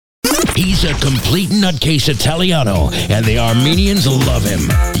He's a complete nutcase Italiano, and the Armenians love him.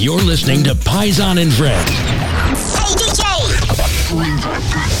 You're listening to Paisan and Friends. Hey, DJ!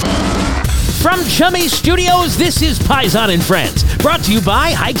 From Chummy Studios, this is Paisan and Friends, brought to you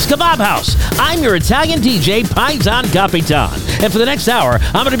by Hike's Kebab House. I'm your Italian DJ, Paisan Capitan. And for the next hour,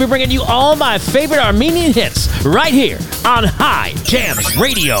 I'm going to be bringing you all my favorite Armenian hits right here on High Jams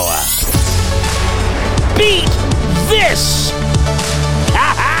Radio. Beat this!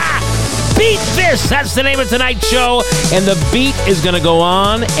 Beat this! That's the name of tonight's show. And the beat is going to go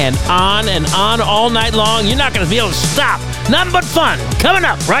on and on and on all night long. You're not going to be able to stop. Nothing but fun coming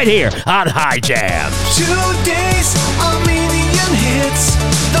up right here on High Jams. Today's Armenian hits,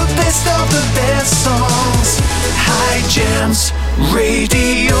 the best of the best songs. High Jams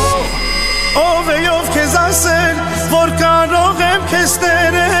Radio. Ով քեզ ասել, որ կարող եմ քեզ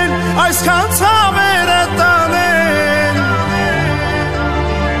տերել, այսքան ցավերը տանել։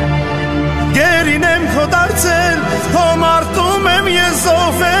 Գերին եմ քո դարձել, քո մարտում եմ ես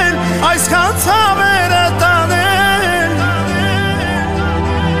ովել, այսքան ցավերը տանել։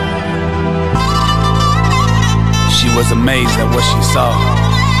 She was amazed at what she saw.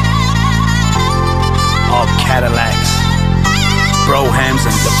 All Cadillacs, Brohams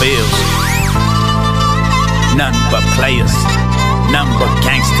and DeVilles. Nothing but players, nothing but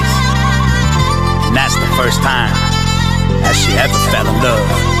gangsters. And that's the first time that she ever fell in love.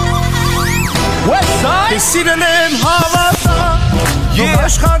 Westside? Սիրել եմ հավատա, և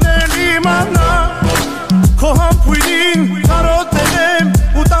աշխարհն իմանա, քո համբույրին կարոտել եմ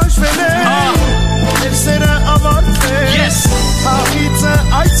ու տանջվել եմ, մեր սերը ավարտվեց, հավիցը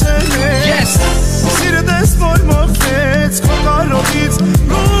այցելեց, սիրտս որ մոխվեց, քո կարոտից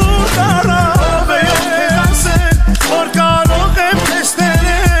լուր տարա, որ կարող եմ քեզ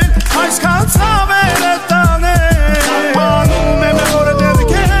տերել, այսքան ցավերը տանել, անում եմ որ դեռ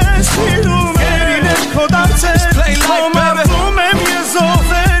քեզ սիրում եմ, քո դարձել, քո մարտում եմ ես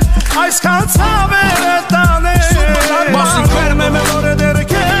ովել, այսքան ցավերը տանել, անում եմ որ դեռ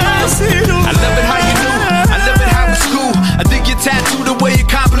քեզ սիրում եմ. I love it how you do, I love it how it's cool. I think your tattoo the way it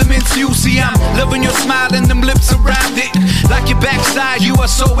compliments you. See, I'm loving your smile and them lips around it. Like your backside, you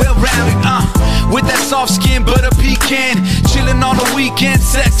are so well-rounded, with that soft skin, butter pecan. Chillin' on the weekend,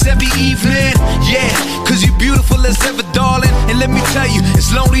 sex every evening. Yeah, cause you beautiful as ever, darling. And let me tell you,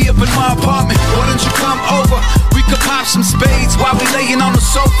 it's lonely up in my apartment. Why don't you come over? We could pop some spades while we laying on the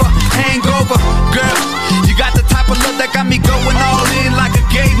sofa. Hangover, girl, you got the type of love that got me going all in like a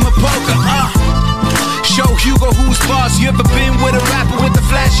game of poker, Show Hugo who's boss. You ever been with a rapper with the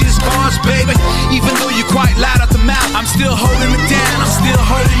flashiest cars, baby? Even though you're quite loud at the mouth, I'm still holding it down. I'm still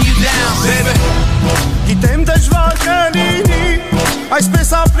holding you down, baby. Գիտեմ դժվար կլինի, այսպես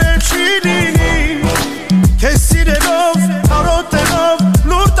ապրել չի լինի, քեզ սիրելով, կարոտելով,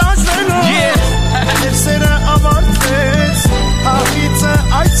 լուր տանջվելով, մեր սերը ավարտվեց, հավիցը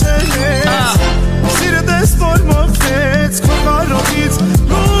այցելեց, սիրտս որ մոխվեց, քո կարոտից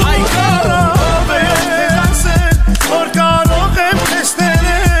լուր տարա, որ կարող եմ քեզ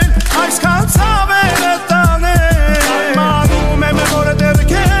տերել, այսքան ցավերը տանել, անում եմ որ դեռ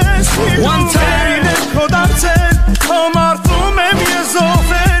քեզ սիրում եմ, քո դարձել, քո մարտում եմ ես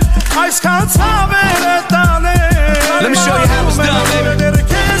ովել, այսքան ցավերը տանել. Let me show you how it's done, baby.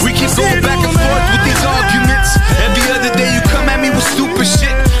 We keep going back and forth with these arguments. Every other day you come at me with stupid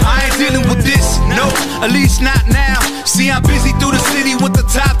shit. I ain't dealing with this, no, at least not now. See, I'm busy through the city with the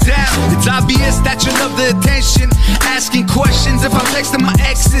top down. It's obvious that you love the attention. Asking questions if I'm texting my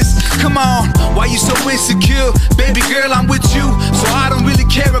exes. Come on, why you so insecure? Baby girl, I'm with you, so I don't really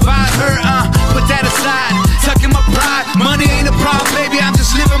care about her, Put that aside, tucking my pride. Money ain't a problem, baby, I'm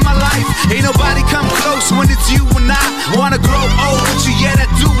just living my life. Ain't nobody come close when it's you and I. Wanna grow old with you, yeah,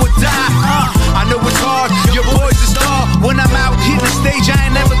 that do or die, I know it's hard, your boy's a star. When I'm out hitting the stage, I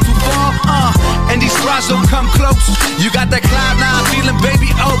ain't never too far, And these crowds don't come close. You got that cloud now, feeling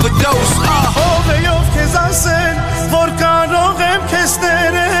baby overdose, Ով քեզ ասել, որ կարող եմ քեզ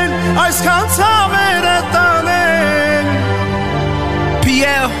տերել, այսքան ցավերը տանել,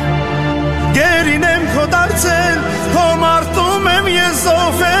 PL Գերին եմ քո դարձել, քո մարտում եմ ես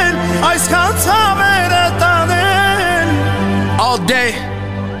ովել, այսքան ցավերը տանել. All day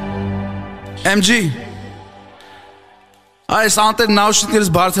MG Այս անտեր նաուշնիկներս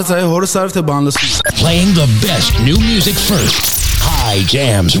բարձրացայ հորս արև թե բան լսում. Playing the best new music first. High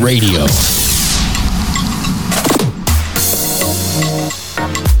Jams Radio.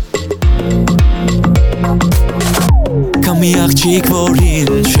 Come Կամի աղջիկ, որին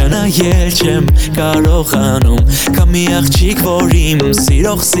չնայել չեմ կարողանում Կամի աղջիկ, որ իմ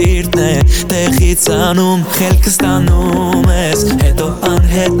սիրող սիրտն է տեղից անում Խելքս տանում ես, հետո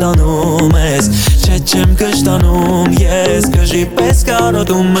անհետանում ես Չէ չեմ կշտանում ես, գժի պես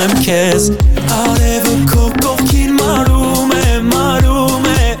կարոտում եմ քեզ Արևը քո կողքին մարում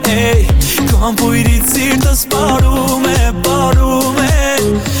է, էй Քո ամպույրից սիրտս բարում է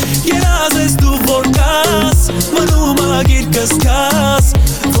Երազ ես դու որ կաս, մնում ագիր կսկաս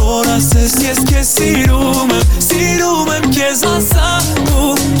Որ ասես ես կեզ սիրում եմ կեզ ասա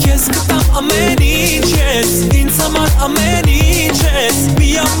Ու կեզ կտամ ամեն ինչ ես, ինձ համար ամեն ինչ ես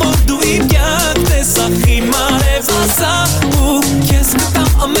Մի ամոր դու իմ կյանքն ես, ախի մարև ասա Ու կեզ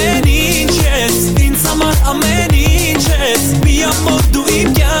կտամ ամեն ինչ ես, ինձ համար ամեն ինչ ես Մի ամոր դու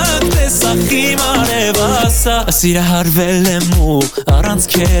իմ կյանքն ես, ախի մարև ասա Սիրահարվել եմ ու առանց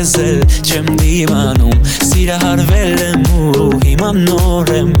քեզ էլ չեմ դիմանում Սիրահարվել եմ ու հիմա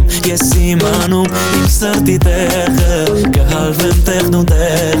նոր եմ ես իմանում Իմ սրտի տեղը կհալվեմ տեղն ու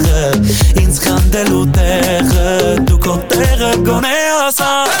տեղը Ինձ խանդելու տեղը դու քո տեղը գոնե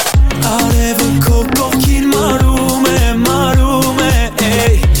ասա Արևը քո կողքին մարում է,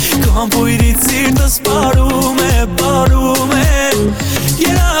 էй Քո ամպույրից սիրտս բարում է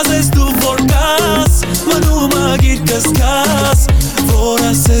Երազ ես դու որ կաս, մնում ագիր կսկաս Որ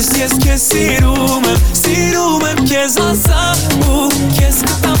ասես ես կեզ սիրում եմ կեզ ասա Ու կեզ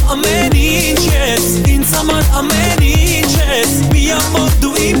կտամ ամեն ինչ ես, ինձ համար ամեն ինչ ես Մի ամոր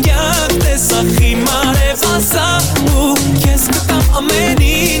դու իմ կյանքն ես, ախի մարև ասա Ու կեզ կտամ ամեն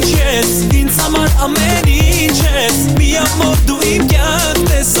ինչ ես, ինձ համար ամեն ինչ ես Մի ամոր դու իմ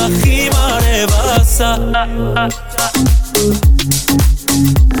կյանքն ես, ախի մարև ասա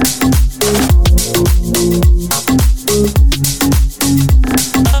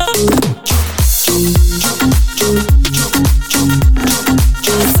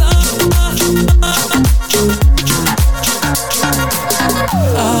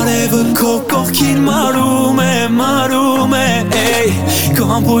Արևը քո կողքին մարում է, էй Քո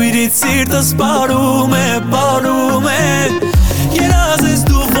ամպույրից սիրտս բարում է Երազ ես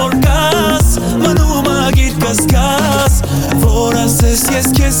դու որ կաս, մնում ագիր կսկաս Որ ասես ես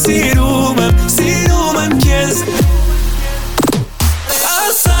կեզ սիրում եմ կեզ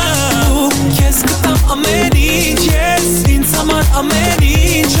Ասա ու կեզ կտամ ամեն ինչ ես, ինձ համար ամեն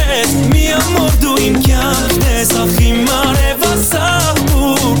ինչ ես Մի ամոր դու իմ կյանքն ես, ախի մարև ասա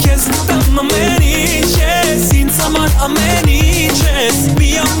Ու կեզ կտամ ամեն ինչ ես, ինձ համար ամեն ինչ ես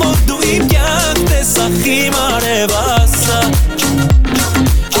Մի ամոր դու իմ կյանքն ես, ախի մարև ասա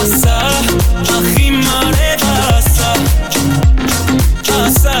Ասա, ախի մարև ասա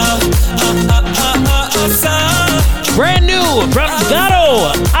Ասա, ասա Brand new from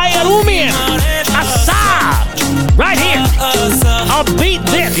Gato Ayarumian Asa right here I'll beat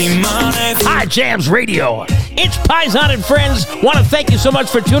this High Jams Radio. It's Paisan and friends. Want to thank you so much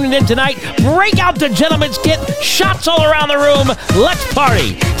for tuning in tonight. Break out the gentleman's kit. Shots all around the room. Let's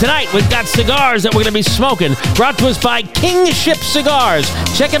party. Tonight we've got cigars that we're going to be smoking. Brought to us by Kingship Cigars.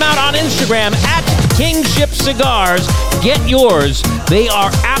 Check them out on Instagram at Kingship Cigars. Get yours. They are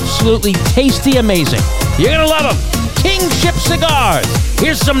absolutely tasty, amazing. You're going to love them. Kingship Cigars.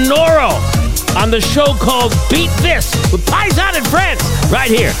 Here's some Noro on the show called Beat This with Paisan and friends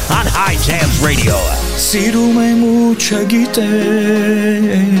right here on High Jams Radio. Սիրում եմ ու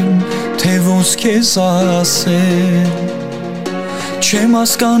չգիտեմ, թե ոնց քեզ ասեմ Չեմ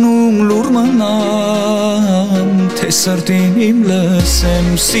հասկանում լուր մնամ, թե սրտին իմ լսեմ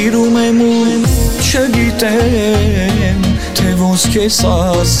Սիրում եմ ու չգիտեմ, թե ոնց քեզ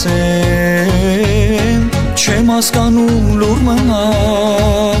ասեմ Չեմ հասկանում լուր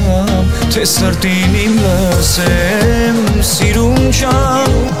մնամ, թե սրտին իմ լսեմ Սիրում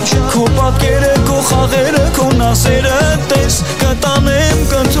չան, քո պատկերը, քո խաղերը, քո նասերը տես Կտանեմ,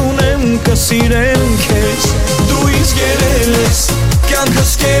 կընդունեմ, կսիրեմ քեզ Դու ինձ գերել ես,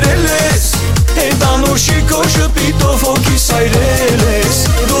 կյանքս կերել ես Հետ անուշի քո շպիտով հոգիս այրել ես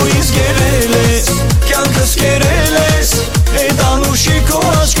Դու ինձ գերել ես, կյանքս կերել ես Հետ անուշի քո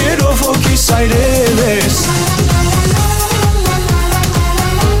աչքերով հոգիս այրել ես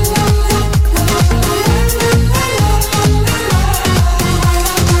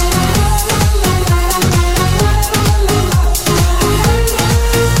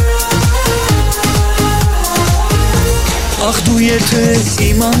Ախ դու եթե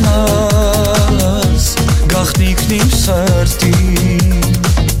իմանաս գաղտնիքն իմ սրտի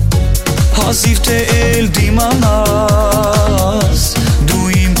Հազիվ թե էլ դիմանաս դու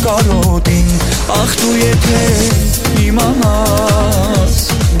իմ կարոտին Ախ դու եթե իմանաս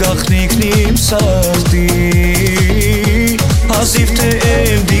գաղտնիքն իմ սրտի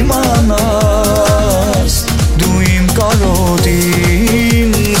իմանաս Դու իմ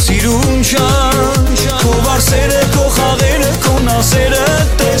կարոտին սիրուն չան Քո վարսերը, քո խաղերը, քո նասերը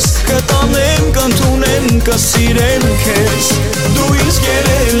տես Կտանեմ, կընդունեմ, կսիրեմ քեզ Դու ինձ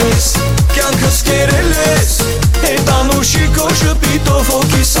կերել ես, կյանքս կերել ես Հետ անուշի քո շպիտով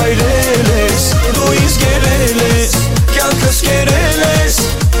հոգիս այրել ես Դու ինձ կերել ես, կյանքս կերել ես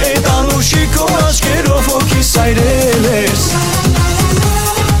Հետ անուշի քո աչքերով հոգիս այրել ես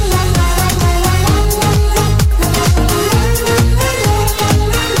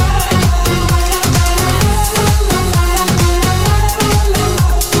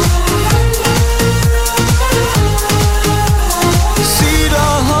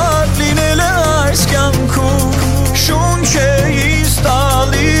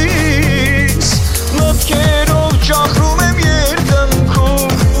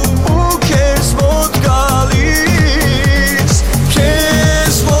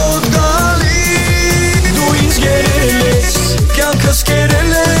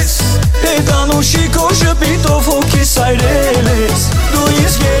Շպիտով հոգիս այրել ես Դու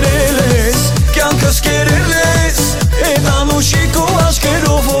ինձ կերել ես, կյանքս կերել ես Հետ անուշի քո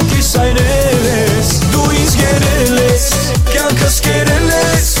աչքերով հոգիս այրել ես Դու ինձ կերել ես, կյանքս կերել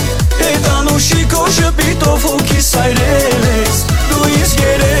ես Հետ անուշի քո շպիտով հոգիս այրել ես Դու ինձ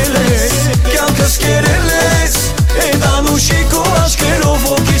կերել ես, կյանքս կերել ես Հետ անուշի քո աչքերով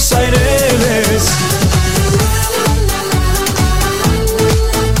հոգիս այրել ես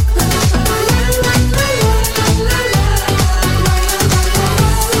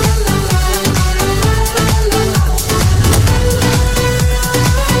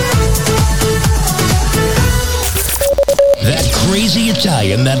Crazy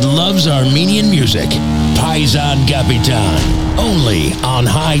Italian that loves Armenian music. Paisan Kapitan. Only on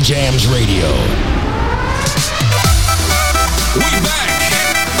High Jams Radio. We back.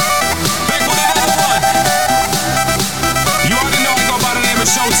 Back with another one. You already know I go by the name of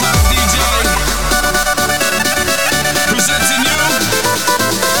Showtime DJ. Presenting you.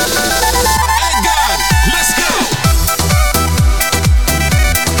 Hey God, let's go.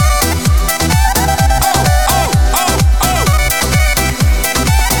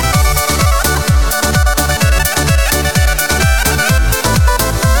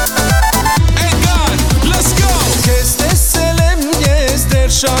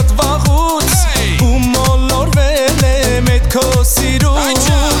 Շատ վաղուց ու մոլորվել եմ էդ քո սիրուց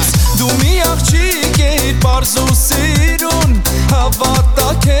Դու մի աղջիկ էիր պարզ ու սիրուն Հավատա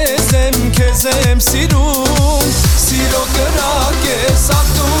քեզ եմ սիրում Սիրո կրակ ես ակ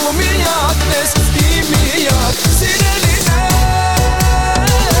դու միակն ես իմ միակ սիրելին ես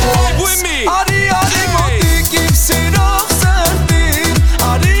Արի արի մոտիկ իմ սիրող սրտին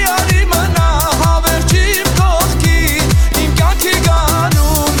Արի արի մնա հավերջ իմ կողքին Իմ կյանքի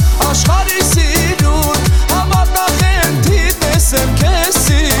գանում Աշխարհի սիրուն Համատախեն դիտես եմ քեզ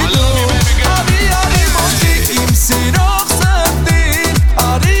սիրում Արի արի մոտիկ իմ սիրող սրտին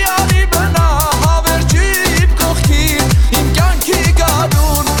Արի արի մնա հավերջ իմ կողքին Իմ կյանքի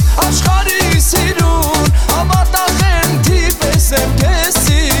գանում Աշխարհի սիրուն Համատախեն դիտես եմ քեզ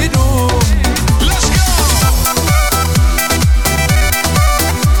սիրում Let's go.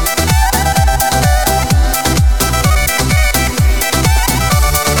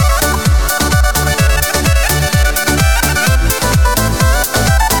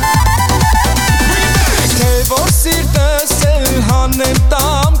 Հանեմ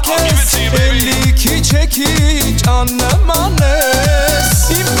տամ քեզ Էլի քիչ է քիչ աննման ես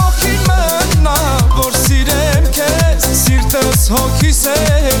Իմ կողքին մնա որ սիրեմ քեզ Սիրտս հոգիս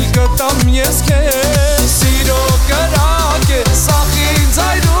էլ կտամ ես քեզ Սիրո կրակ ես ախ ինձ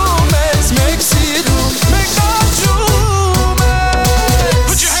այրում ես Մեկ սիրում, մեկ աճում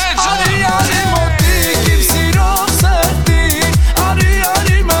ես Արի արի մոտիկ իմ սիրով սրտին Արի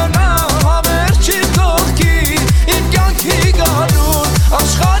արի մնա հավերջ իմ կողքին Իմ կյանքի գարուն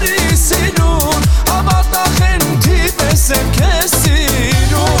աշխարհի սիրուն Համատախեն դիտես եմ քեզ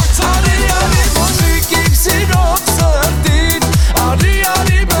սիրում Արի արի մոտիկ իմ սիրով սրտին Արի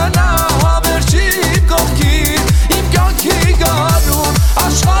արի մնա հավերջ իմ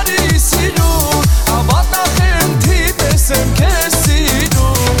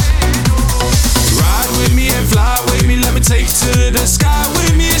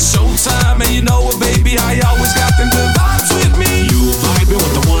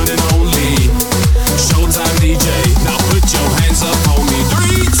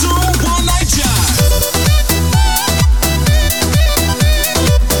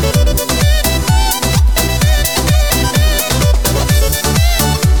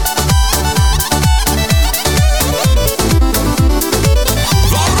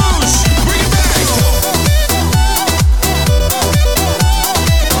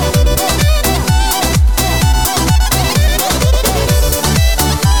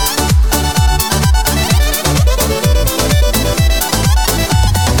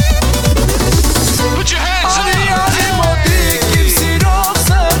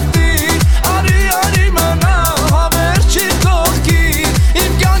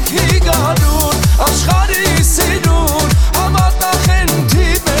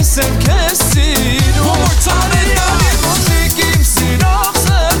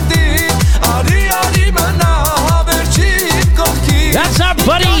our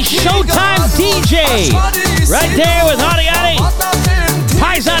buddy Showtime DJ. Right there with Hottie Hottie.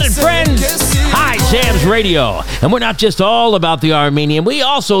 Paisan and Friends. High Jams Radio. And we're not just all about the Armenian. We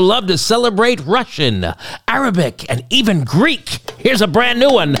also love to celebrate Russian, Arabic, and even Greek. Here's a brand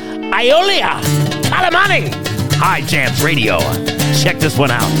new one. Aiolia. Kalamani. High Jams Radio. Check this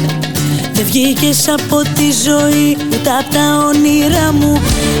one out. Δεν βγήκες από τη ζωή, ούτε απ' τα όνειρά μου.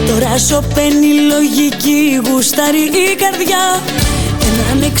 Τώρα σωπαίνει λογική, γουστάρει η καρδιά.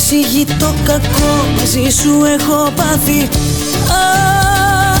 Έναν εξηγητό κακό μαζί σου έχω πάθει.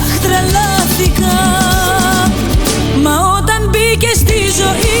 Αχ, τρελάθηκα. Μα όταν μπήκες στη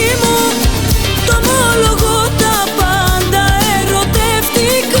ζωή μου, το ομολογώ τα πάντα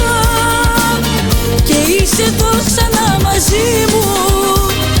ερωτεύτηκα. Και είσαι εδώ ξανά μαζί μου.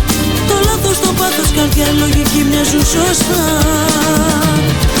 Το πάθος, καρδιά, λογική μοιάζουν σωστά.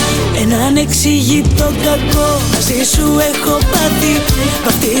 Έναν εξηγητό κακό μαζί σου έχω πάθει.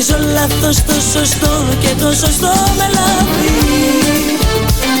 Βαφτίζω λάθος το σωστό και το σωστό με λάθη.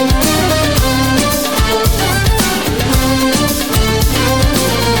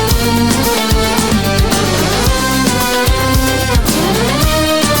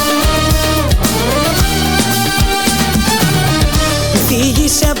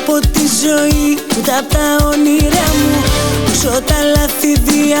 Φύγεις από τη ζωή, ούτε απ' τα όνειρά μου. Όσο τα λάθη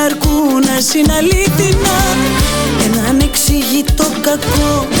διαρκούν, ας είναι αλήθινα. Έναν εξηγητό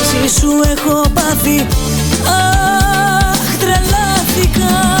κακό μαζί σου έχω πάθει. Αχ,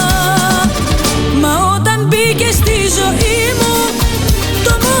 τρελάθηκα. Μα όταν μπήκες στη ζωή μου,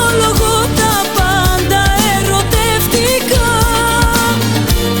 το ομολογώ τα πάντα ερωτεύτηκα.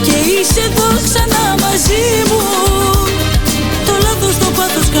 Και είσαι εδώ ξανά μαζί μου.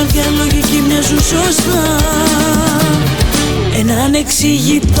 Καρδιά, λογική μοιάζουν σωστά. Έναν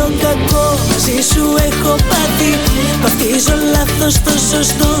εξηγητό κακό μαζί σου έχω πάθει. Βαφτίζω λάθος το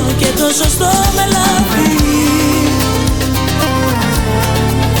σωστό και το σωστό με λάθη.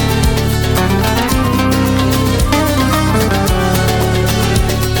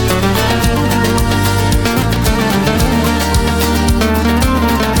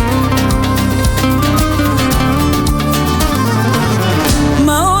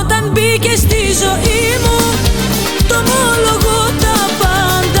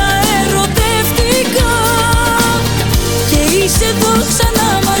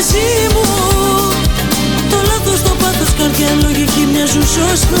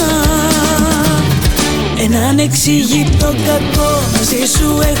 Σωστά. Έναν εξηγητό κακό μαζί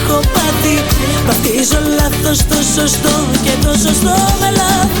σου έχω πάθει. Βαφτίζω λάθος το σωστό και το σωστό με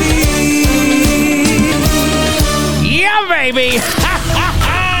λάθη. Yeah, baby!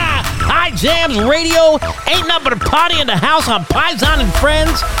 High Jams Radio ain't nothing but a party in the house on Paisan and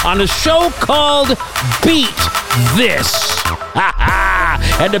Friends on a show called Beat This.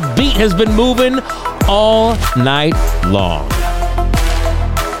 And the beat has been moving all night long.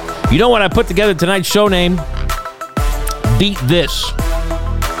 You know what I put together tonight's show name? Beat This.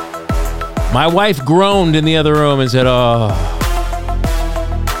 My wife groaned in the other room and said, "Oh,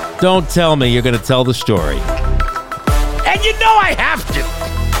 don't tell me you're going to tell the story." And you know I have to.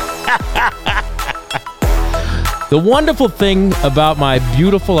 The wonderful thing about my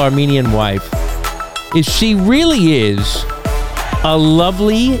beautiful Armenian wife is she really is a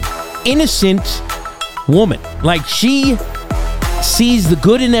lovely, innocent woman. Like, she sees the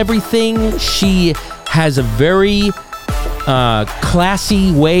good in everything. She has a very classy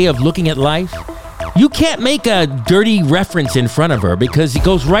way of looking at life. You can't make a dirty reference in front of her because it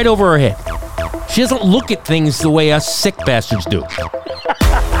goes right over her head. She doesn't look at things the way us sick bastards do.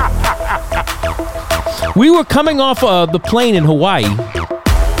 We were coming off the plane in Hawaii,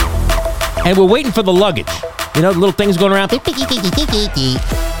 and we're waiting for the luggage. You know, the little things going around.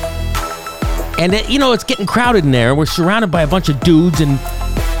 And, you know, it's getting crowded in there. We're surrounded by a bunch of dudes, and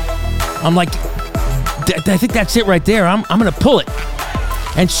I'm like, I think that's it right there. I'm going to pull it.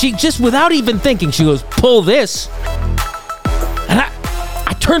 And she just, without even thinking, she goes, "Pull this." And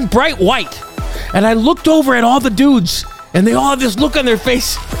I turned bright white. And I looked over at all the dudes, and they all had this look on their face.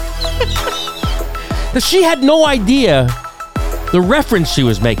 She had no idea the reference she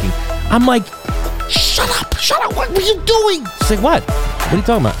was making. I'm like, shut up, what were you doing? She's like, what? What are you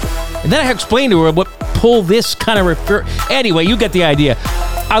talking about? And then I explained to her what pull this kind of refer. Anyway, you get the idea.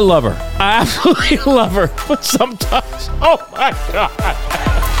 I love her. I absolutely love her. But sometimes, oh my God.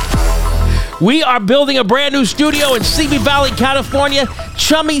 We are building a brand new studio in Simi Valley, California.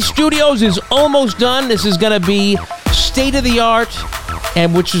 Chummy Studios is almost done. This is going to be state of the art, and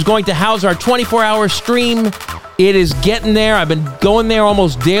which is going to house our 24-hour stream. It is getting there. I've been going there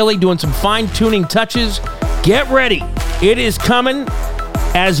almost daily, doing some fine-tuning touches. Get ready. It is coming.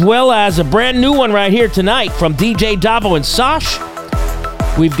 as well as a brand new one right here tonight from DJ Davo and Sash.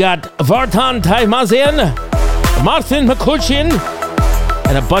 We've got Vartan Taimazian, Martin McCutcheon,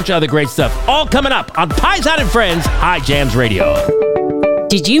 and a bunch of other great stuff. All coming up on Paisan and Friends High Jams Radio.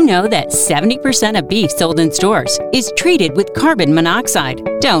 Did you know that 70% of beef sold in stores is treated with carbon monoxide?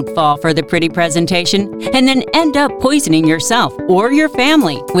 Don't fall for the pretty presentation and then end up poisoning yourself or your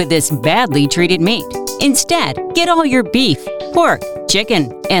family with this badly treated meat. Instead, get all your beef, pork,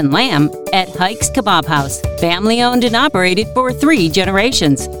 chicken, and lamb at Hike's Kebab House. Family owned and operated for 3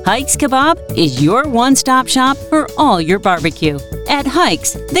 generations. Hike's Kebab is your one-stop shop for all your barbecue. At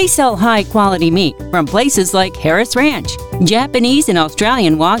Hike's, they sell high-quality meat from places like Harris Ranch, Japanese and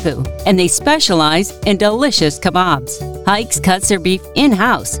Australian Wagyu, and they specialize in delicious kebabs. Hike's cuts their beef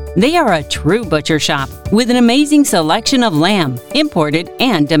in-house. They are a true butcher shop with an amazing selection of lamb, imported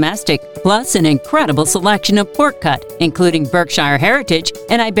and domestic, plus an incredible selection of pork cut, including Berkshire Heritage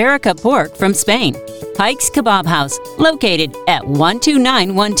and Iberica pork from Spain. Hike's Kebab House, located at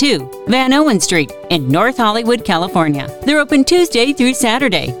 12912 Van Owen Street in North Hollywood, California. They're open Tuesday through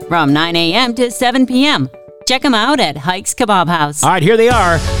Saturday from 9 a.m. to 7 p.m. Check them out at Hike's Kebab House. All right, here they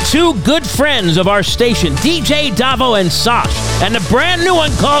are. 2 good friends of our station, DJ Davo and Sash, and a brand new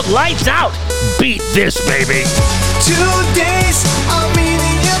one called Lights Out. Beat this, baby. 2 days, a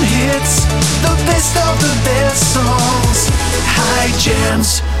million hits, the best of the best songs. High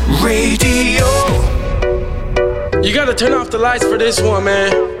Jams Radio. You gotta turn off the lights for this one,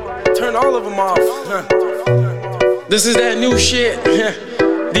 man. Turn all of them off. This is that new shit.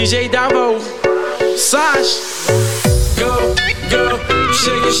 DJ Davo, Sash. Go, go,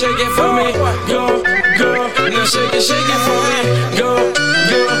 shake it for me. Go, go, now shake it for me. Go,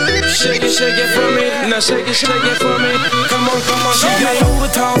 go, shake it for me. Now shake it for me. Come on, she got Louis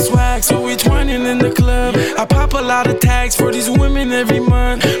Vuitton swag, so we twirling in the club. I pop a lot of tags for these women every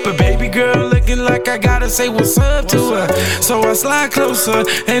month, but baby girl looking like I gotta say what's up to her. So I slide closer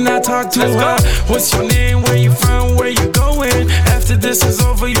and I talk to her. What's your name? Where you from? Where you going? After this is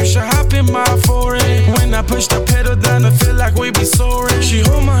over, you should hop in my foreign. When I push the pedal down, I feel like we be soaring. She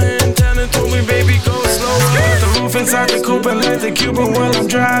hold my hand down and told me, baby, go slower. The roof inside the coupe and let the Cuban while I'm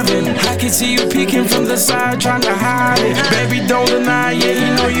driving. I can see you peeking from the side, trying to hide it. Baby, don't deny it,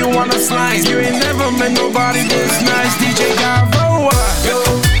 you know you wanna slice. You ain't never met nobody this nice. DJ Davo, go,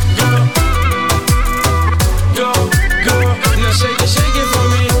 go, go, go. Now shake it for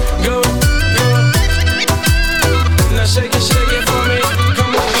me. Go, go. Now shake it for me.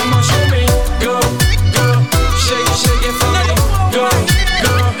 Come on, show me. Go, go. Shake it for me. Go,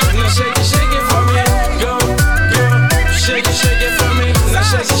 go. Now shake it for me. Go, go. Shake it for me. Now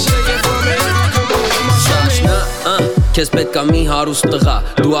shake it for me. Come on, show me. Քեզ պետքա մի հարուստ տղա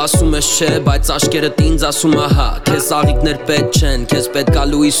Դու ասում ես չէ, բայց աշկերդ ինձ ասում ահա Քեզ աղիքներ պետք չեն, քեզ պետքա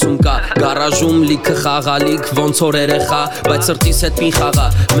լույսում կա Գարաժում լիքը խաղալիք, ոնց որ երեխա Բայց սրտիս հետ մի խաղա,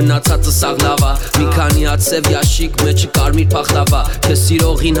 մնացածը սաղ լավա Մի քանի հատ սև յաշիկ, մեջը կարմիր փախտավա Քեզ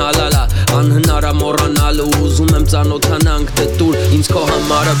սիրողին հալալա, անհնար ա մոռանալը Ուզում եմ ծանոթանանք, դե տուր ինձ քո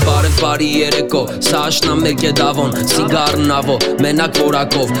համարը Բարև բարի երեկո, սա աշնա մեկ է դավոն Սիգարն ավո, մենակ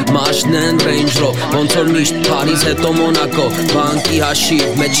որակով, մաշնեն ռեյնջրով Ոնց որ միշտ Փարիզ հետո Monaco, banki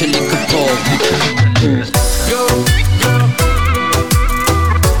hashib, meçhe likë pop Go, go,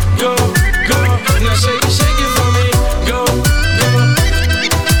 go, go Now shake it for me Go, go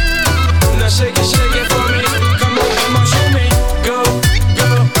Now shake it for me Come on, show me Go, go,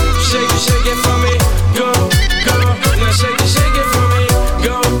 shake it for me Go, go Now shake it for me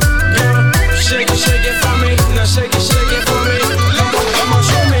Go, go, shake it for me Now shake it for me Come on,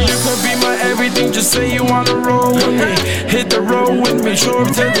 show me You could be my everything, just say you wanna roll with me Hit the road with me, show up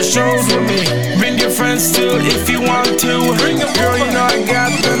to the shows with me Bring your friends too if you want to Girl, you know I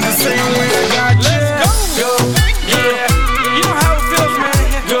got them the same way I got you Go, yeah, you know how it feels, man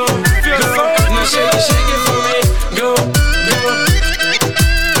Go, go, now shake it for me Go, go,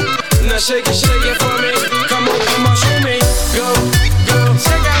 now shake it for me Come on, show me Go, go,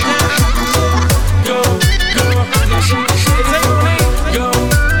 check out now Go, go, now shake it for me Go,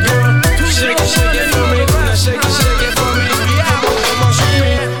 go, shake it for me Now shake it for me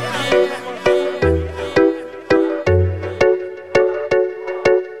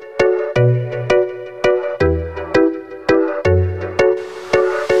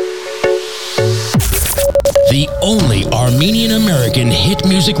The only Armenian-American hit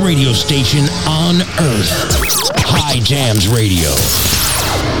music radio station on earth. High Jams Radio.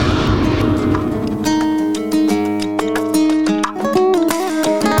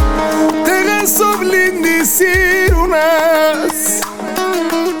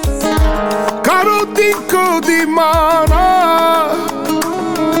 Karotin kodimana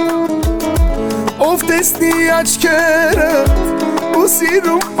տեսնի աչքերդ ու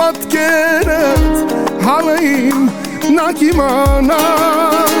սիրում պատկերդ հալը իմ նա կիմանա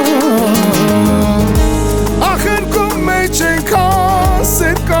ախր քո մեջ ենք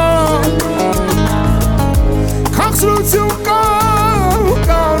ասեր կա քաղցրություն կա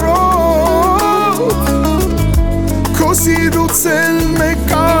կարոտ քո սիրուց էլ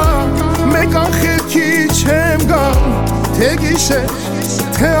մեկ անխելքի չեմ գալ թե գիշեր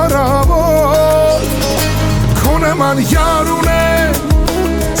թե առավոտ քո նման յար ունեմ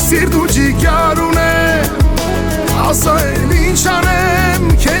սիրտ ու ջիգար ունեմ ասա էլ ինչ անեմ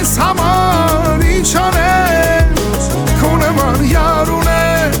քեզ համար ինչ անեմ քո նման յար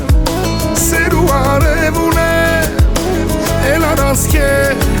ունեմ սեր ու արև ունեմ էլ առանց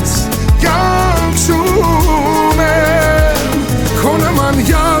քեզ կյանք չունեմ քո նման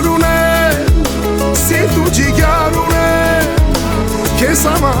յար ունեմ սիրտ ու ջիգար ունեմ քեզ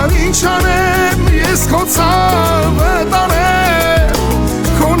համար ինչ անեմ ես քո ցավը տանեմ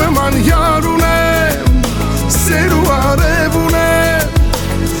քո նման յար ունեմ սեր ու արև ունեմ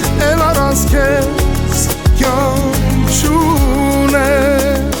էլ առանց քեզ կյանք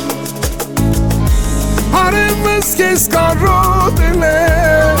չունեմ արևս քեզ կարոտել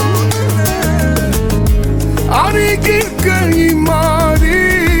եմ արի գիրկը իմ արի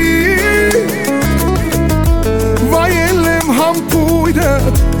վայել եմ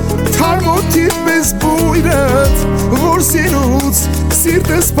համբույրդ թարմոթի պես բույրդ որ սիրուց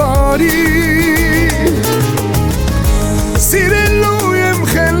սիրտս բարի սիրելու եմ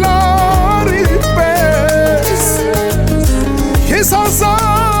խելարիդ պես քեզ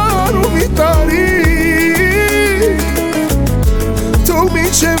հազար ու մի տարի թող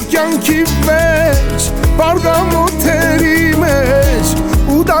մինչև կյանքի մեջ բարգամ օթերի մեջ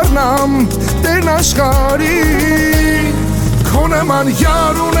ու դառնամ տերն աշխարհի քո նման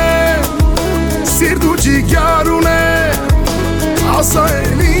յար ունեմ սիրտ ու ջիգար ունեմ ասա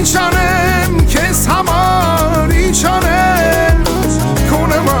էլ ինչ անեմ քեզ համար ինչ անեմ քո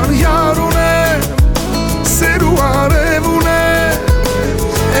նման յար ունեմ սեր ու արև ունեմ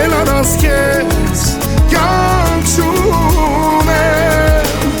էլ առանց քեզ կյանք չունեմ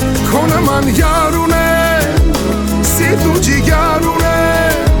քո նման յար ունեմ սիրտ ու ջիգար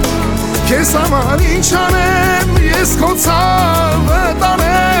ունեմ քեզ համար ինչ անեմ ես քո ցավը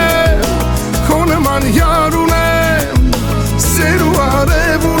տանեմ քո նման յար ունեմ սեր ու արև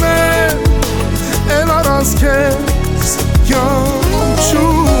ունեմ էլ առանց քեզ կյանք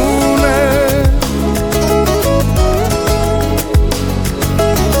չունեմ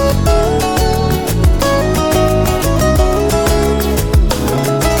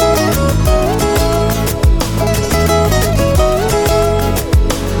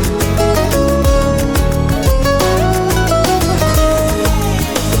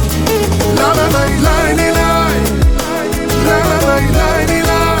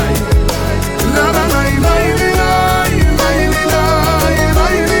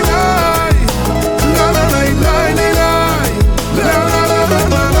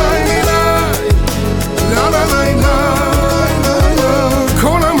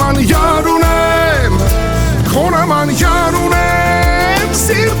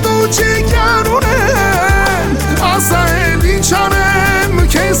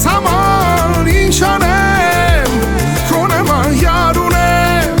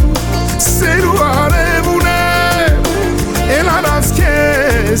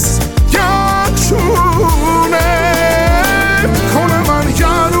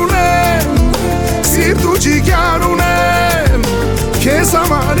Քեզ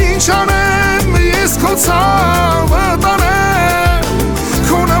համար ինչ անեմ ես քո ցավը տանեմ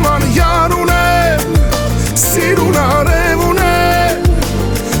քո նման յար ունեմ սիրուն արև ունեմ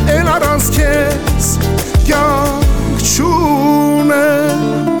էլ առանց քեզ կյանք չունեմ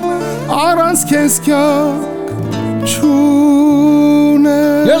առանց քեզ կյանք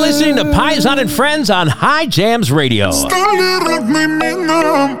չունեմ You're listening to Paisan and Friends on High Jams Radio.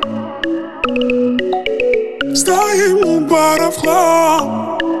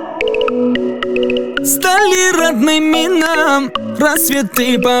 Стали родными нам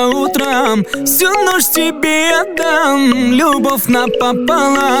рассветы по утрам. Всю ночь тебе отдам, любовь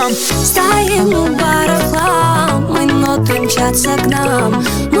напополам. Стоим у барахла, мы ноты мчатся к нам.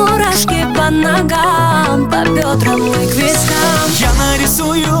 Мурашки по ногам, по бедрам и к вискам. Я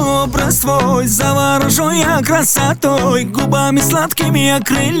нарисую образ твой, заворожу я красотой. Губами сладкими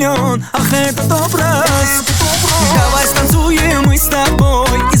окрылен, ах, этот образ. Давай станцуем мы с тобой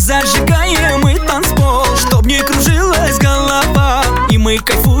и зажигаем мы танцпол, чтоб не кружилась голова, и мы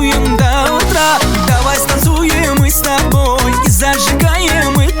кайфуем до утра. Давай станцуем мы с тобой и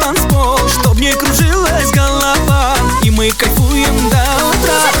зажигаем мы танцпол, чтоб не кружилась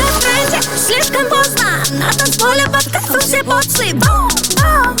эмоции. Бум,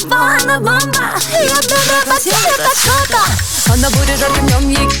 бум, она бомба. Я добра, это что-то. Она будет жарким днем в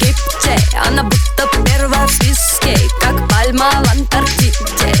Египте. Она будто первая в списке, как пальма в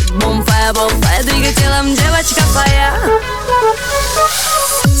Антарктиде. Бомфая, двигай телом, девочка твоя.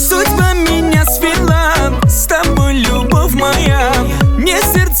 Судьба меня свела, с тобой любовь моя. Мне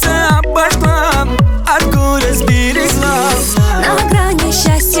сердце обожгла, от горя сберегла. На грани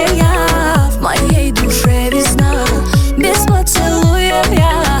счастья я, в моей душе весна. Без поцелуя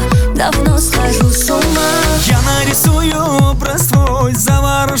я давно схожу с ума. Я нарисую образ твой,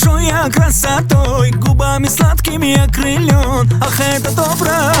 заворожу я красотой. Губами сладкими окрылен, ах, этот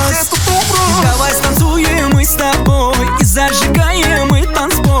образ. Давай станцуем мы с тобой и зажигаем мы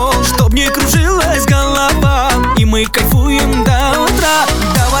танцпол, чтоб не кружилась голова, и мы кайфуем до утра.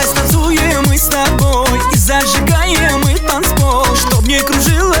 Давай станцуем мы с тобой и зажигаем мы танцпол, чтоб не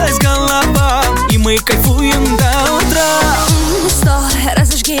кружилась голова, и мы кайфуем до утра. Стой,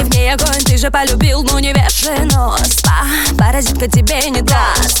 разожги в ней огонь, ты же полюбил, ну не вешай нос. Паразитка тебе не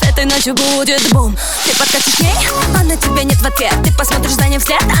даст, этой ночью будет бум. Ты подкатишь к ней, а на тебя нет в ответ. Ты посмотришь за ним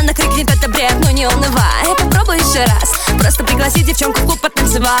вслед, она крикнет, это бред. Но не унывай, попробуй еще раз. Просто пригласи девчонку в клуб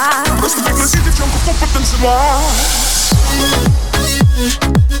потанцевать. Просто пригласи девчонку в клуб потанцевать.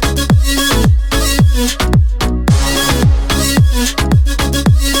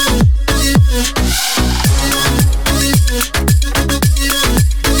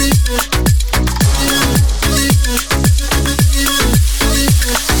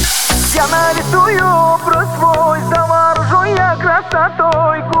 Я нарисую образ свой, заворожу я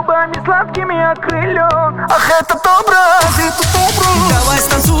красотой. Губами сладкими окрылен, ах, этот образ, этот образ. Давай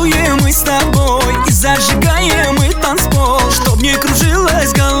станцуем мы с тобой и зажигаем мы танцпол, чтоб не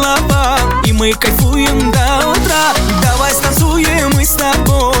кружилась голова, и мы кайфуем до утра. Давай станцуем мы с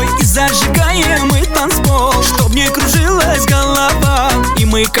тобой и зажигаем мы танцпол, чтоб не кружилась голова, и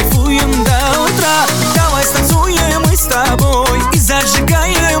мы кайфуем до утра. Давай станцуем мы с тобой и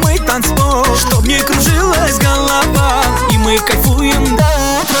зажигаем мы танцпол, чтоб не кружилась голова, и мы кайфуем до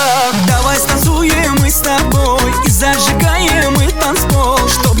утра. Давай станцуем мы с тобой и зажигаем мы танцпол,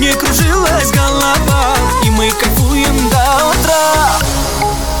 чтоб не кружилась голова, и мы кайфуем до утра.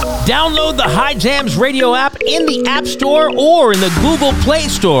 Download the High Jams radio app in the App Store or in the Google Play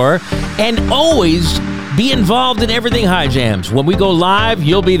Store, and always be involved in everything High Jams. When we go live,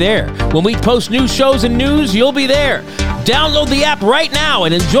 you'll be there. When we post new shows and news, you'll be there. Download the app right now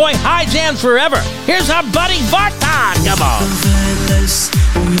and enjoy High Jams forever. Here's our buddy Vartan. Come on.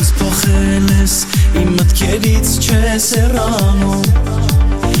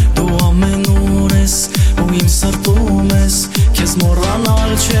 ու իմ սրտում ես, քեզ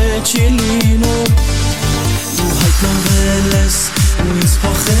մոռանալ չէ չի լինում։ Դու հայտնվել ես, ու ինձ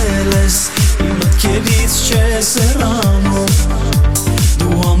փոխել ես, իմ մտքերից չես հեռանում։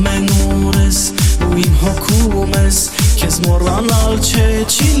 Դու ամեն օր ես, ու իմ հոգում ես, քեզ մոռանալ չէ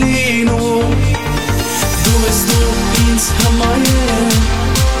չի լինում։ Դու ես դու ինձ հմայել,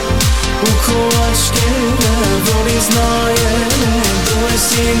 ու քո աչքերը, որ ինձ նայել են, դու ես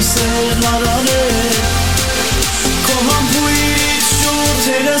իմ սերն արարել։ Քո համբույրից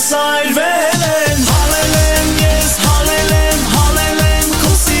շուրթերս այրվել են, հալել եմ ես, հալել եմ,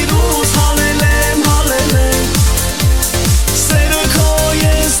 քո սիրուց հալել եմ, սերը քո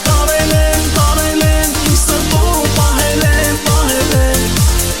ես տարել եմ, իմ սրտում պահել եմ,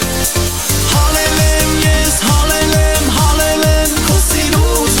 հալել եմ ես, հալել եմ, քո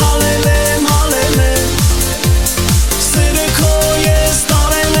սիրուց հալել եմ, սերը քո ես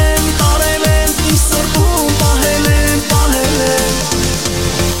տարել եմ, իմ սրտում պահել եմ։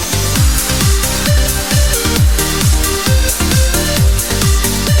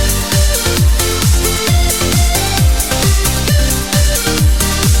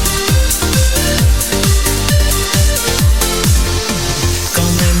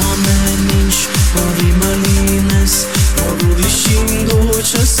 Կանեմ ամեն ինչ, որ իմը լինես, որ ուրիշին դու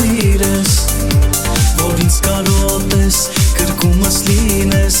չսիրես, որ ինձ կարոտես, կրկումս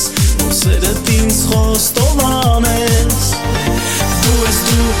լինես, որ սերդ ինձ խոստով անես։ Դու ես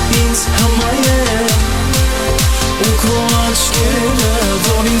դու ինձ հմայել, ու քո աչքերը,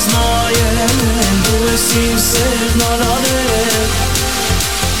 որ ինձ նայել են, դու ես իմ սերն արարել։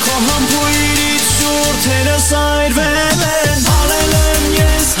 Քո համբույրից շուրթերս այրվել են, հալել եմ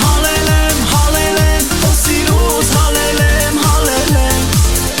ես, հալել եմ, քո սիրուց հալել եմ,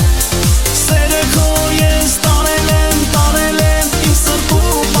 սերը քո ես տարել եմ, իմ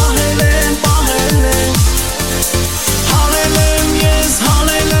սրտում պահել եմ, հալել եմ ես,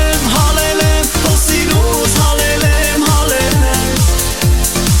 հալել եմ, քո սիրուց հալել եմ,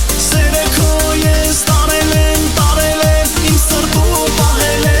 սերը քո ես տարել եմ,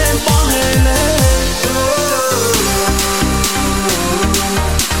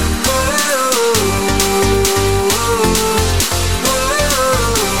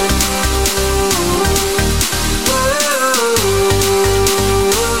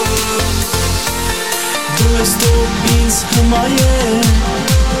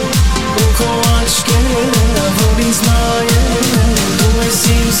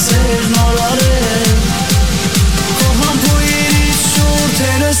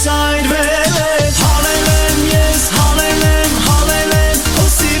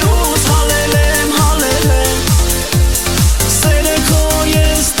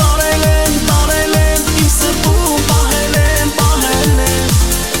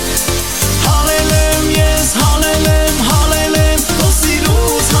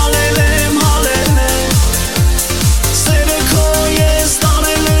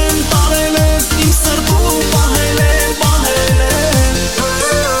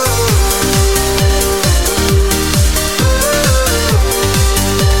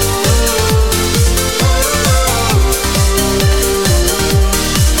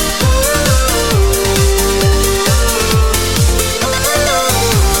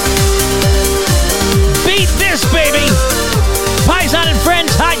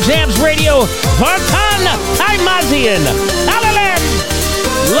 Jams Radio. Vartan Taimazian. Alalem.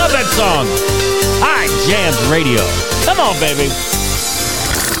 Love that song. High Jams Radio. Come on, baby.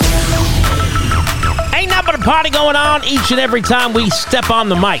 Ain't nothing but a party going on each and every time we step on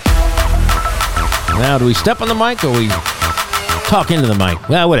the mic. Now, do we step on the mic or we talk into the mic?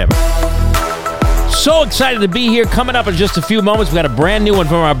 Well, whatever. So excited to be here. Coming up in just a few moments, we got a brand new one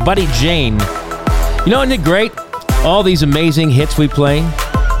from our buddy Jane. You know, isn't it great? All these amazing hits we play.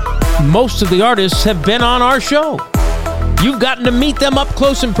 Most of the artists have been on our show. You've gotten to meet them up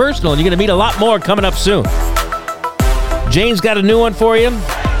close and personal, and you're going to meet a lot more coming up soon. Jane's got a new one for you.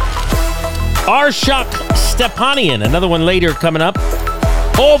 Arshak Stepanian, another one later coming up.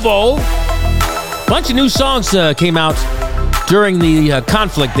 Ovo. Bunch of new songs came out during the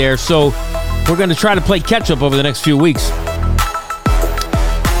conflict there, so we're going to try to play catch-up over the next few weeks.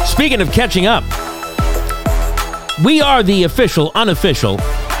 Speaking of catching up, we are the unofficial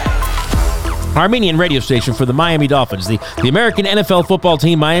Armenian radio station for the Miami Dolphins, the American NFL football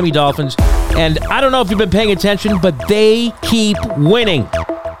team, Miami Dolphins. And I don't know if you've been paying attention, but they keep winning.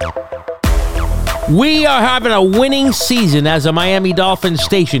 We are having a winning season as a Miami Dolphins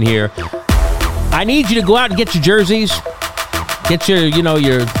station here. I need you to go out and get your jerseys. Get your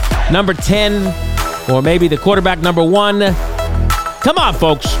number 10 or maybe the quarterback number 1. Come on,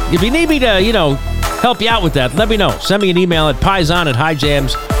 folks. If you need me to, help you out with that, let me know. Send me an email at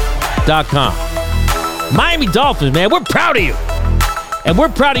paisan@highjams.com. Miami Dolphins, man, we're proud of you. And we're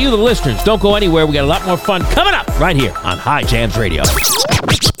proud of you, the listeners. Don't go anywhere. We got a lot more fun coming up right here on High Jams Radio.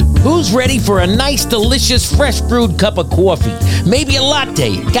 Who's ready for a nice, delicious, fresh brewed cup of coffee? Maybe a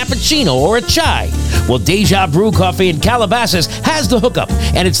latte, cappuccino, or a chai? Well, Deja Brew Coffee in Calabasas has the hookup,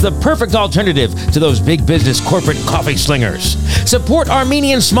 and it's the perfect alternative to those big business corporate coffee slingers. Support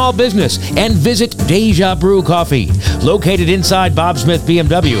Armenian small business and visit Deja Brew Coffee. Located inside Bob Smith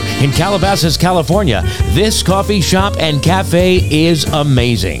BMW in Calabasas, California, this coffee shop and cafe is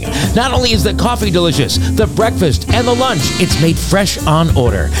amazing. Not only is the coffee delicious, the breakfast and the lunch, it's made fresh on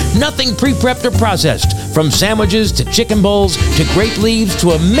order. Nothing pre-prepped or processed. From sandwiches to chicken bowls to grape leaves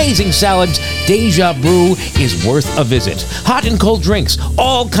to amazing salads, Deja Brew is worth a visit. Hot and cold drinks,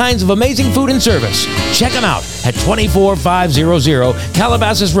 all kinds of amazing food and service. Check them out at 24500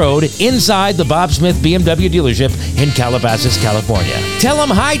 Calabasas Road inside the Bob Smith BMW dealership in Calabasas, California. Tell them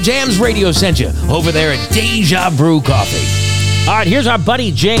High Jams Radio sent you over there at Deja Brew Coffee. All right, here's our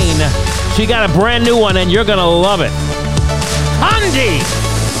buddy Jane. She got a brand new one and you're going to love it. Andy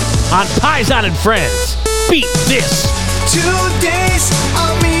on Paisan and Friends. Beat this. Today's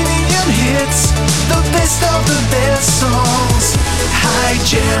Armenian hits, the best of the best songs. High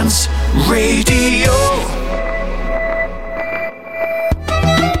Jams Radio.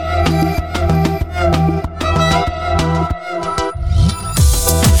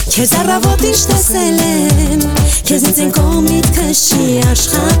 Քեզ առավոտ իշ տեսել եմ, քեզ ինձ են կոմիտ քշի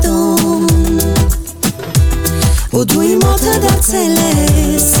աշխատում ու դու իմ մոտը դարձել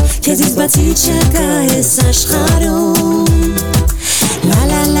ես, քեզ ինձ բացի չկա ես աշխարհում La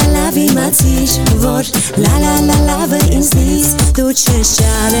la la la վիմացիր, որ La la la love-ը ինձնից դու չես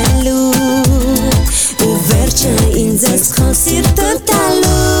ճարելու ու վերջը ինձ ես քո սիրտը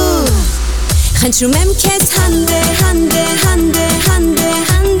տալու Խնդրում եմ քեզ հանդե, հանդե, հանդե, հանդե,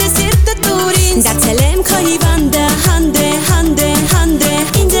 հանդե սիրտը տուրին Դարձել եմ քո հիվանդը, հանդե, հանդե, հանդե,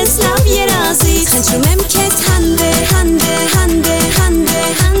 ինձ ես լավ երազից Խնդրում եմ քեզ հանդե, հանդե, հանդե, հանդե,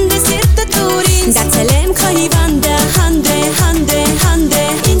 հանդե սիրտը տուրին Դարձել եմ քո հիվանդը, հանդե, հանդե, հանդե,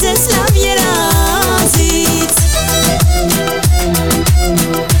 ինձ ես լավ երազից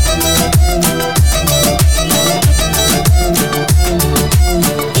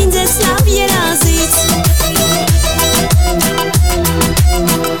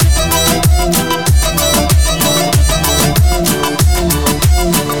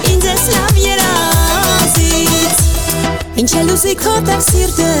Ինչ էլ ուզի քո տակ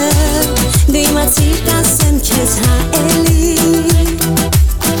սիրտը Դու իմացիր կասեմ քեզ հա էլի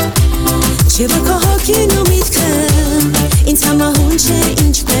Չէ որ քո հոգին ու միտքը Ինձ համահունչ է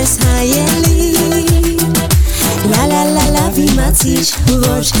ինչպես հայելի La la la la իմացիր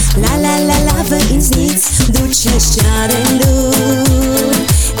որ La la la love-ը ինձնից դու չես ճարելու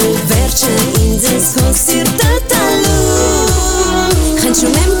ու վերջը ինձ ես քո սիրտը տալու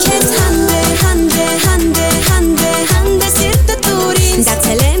Խնդրում եմ քեզ հանդե, հանդե, հանդե, հանդե, հանդե սիրտը տուրին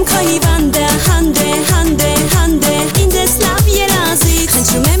Դարձել եմ քո հիվանդը, հանդե, հանդե, հանդե, ինձ ես լավ երազից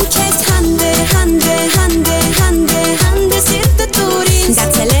Խնդրում եմ քեզ հանդե, հանդե, հանդե, հանդե, հանդե սիրտը տուրին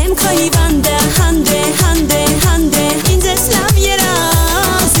Դարձել եմ քո հիվանդը, հանդե, հանդե, հանդե, ինձ ես լավ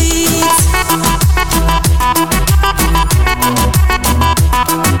երազից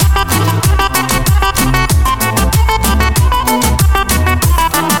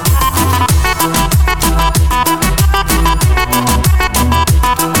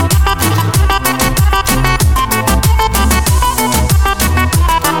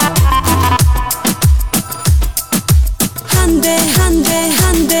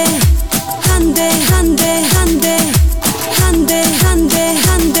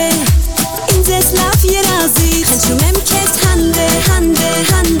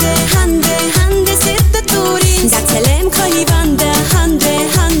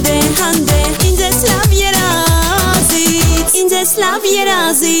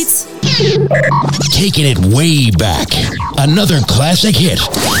Taking it way back. Another classic hit.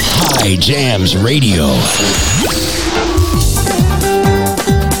 High Jams Radio.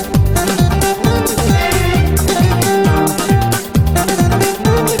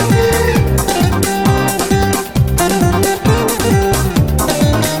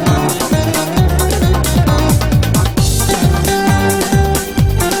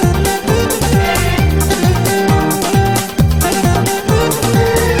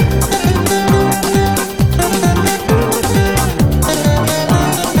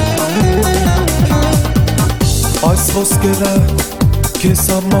 Ոսկերը քեզ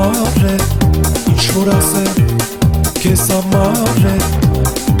համար է, ինչ որ ասեմ քեզ համար է,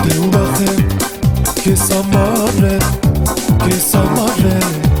 դե ուրախ եմ քեզ համար է, քեզ համար է,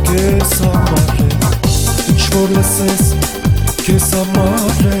 քեզ համար է, ինչ որ լսես քեզ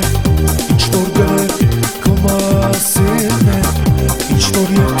համար է, ինչ որ գրեմ քո մասին է, ինչ որ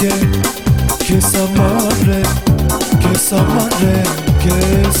եկեմ քեզ համար է, քեզ համար է,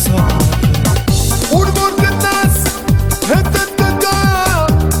 քեզ համար է, ուր որ գտնես հետդ կգա,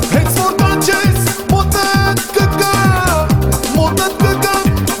 հենց որ կանչես մոտդ կգա, մոտդ կգա,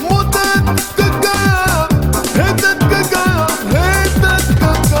 մոտդ կգա, հետդ կգա, հետդ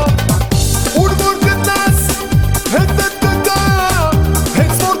կգա, ուր որ գտնես հետդ կգա,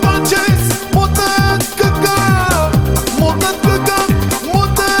 հենց որ կանչես մոտդ կգա, մոտդ կգա,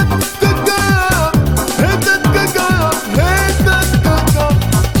 մոտդ կգա, հետդ կգա, հետդ կգա.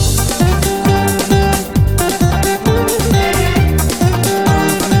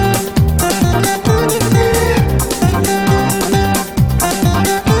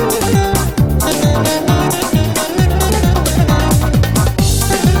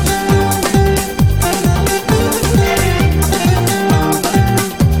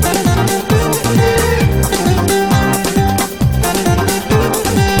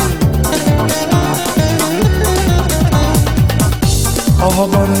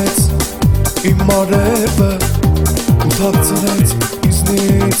 Ահավարեց իմ մարևը ու թաքցրեց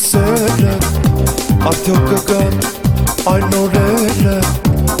իզնից սերը, արդյոք կգան այն օրերը,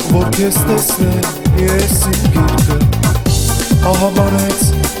 որ քեզ տեսնեմ ես իմ գիրկը. Ահավարեց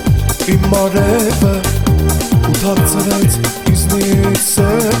իմ մարևը ու թաքցրեց իզնից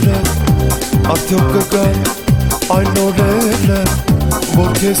սերը, արդյոք կգան այն օրերը, որ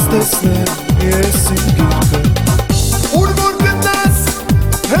քեզ տեսնեմ ես իմ գիրկը. Ուր որ գտնես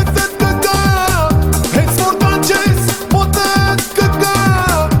հետդ կգա, հենց որ կանչես մոտդ կգա,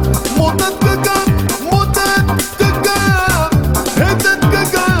 մոտդ կգա, մոտդ կգա, հետդ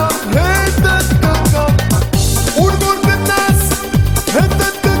կգա, հետդ կգա, ուր որ գտնես հետդ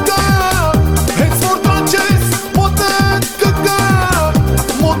կգա, հենց որ կանչես մոտդ կգա,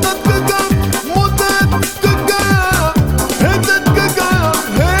 մոտդ կգա, մոտդ կգա, հետդ կգա,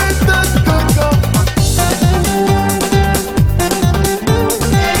 հետդ կգա.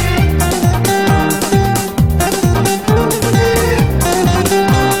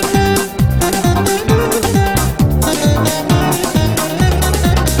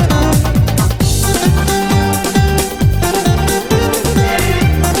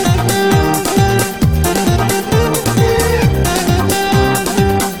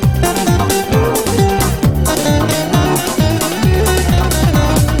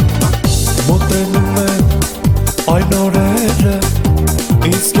 Մոտենում են այն օրերը,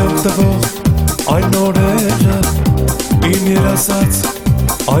 ինձ կյանք տվող այն օրերը, իմ երազած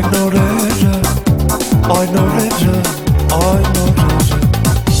այն օրերը, այն օրերը, այն օրերը.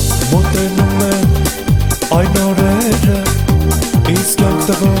 Մոտենում են այն օրերը, ինձ կյանք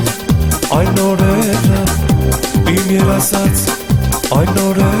տվող այն օրերը, իմ երազած այն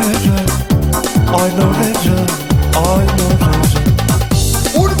օրերը, այն օրերը, այն օրերը.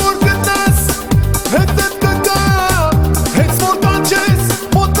 Ուր որ գտնես հետդ կգա, հենց որ կանչես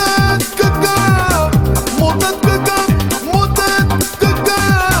մոտդ կգա, մոտդ կգա, մոտդ կգա,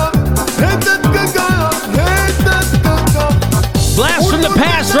 հետդ կգա, հետդ կգա. Blast from the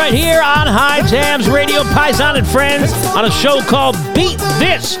past right here on High Jams Radio, Paisan and Friends, on a show called Beat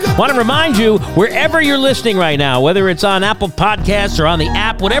This. Want to remind you, wherever you're listening right now, whether it's on Apple Podcasts or on the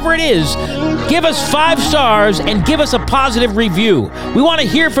app, whatever it is, give us 5 stars and give us a positive review. We want to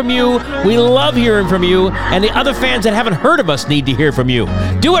hear from you. We love hearing from you. And the other fans that haven't heard of us need to hear from you.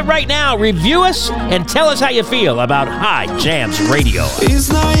 Do it right now. Review us and tell us how you feel about High Jams Radio.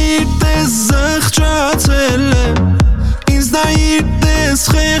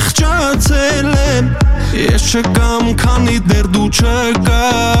 Ես չկամ, քանի դեռ դու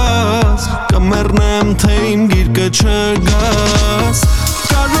չգաս, կմեռնեմ, թե իմ գիրկը չգաս,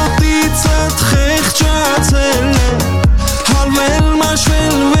 կարոտիցդ խեղճացել եմ, Սխալվել,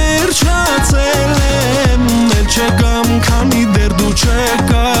 մաշվել, վերջացել եմ Էլ չեկամ, քանի դեր դու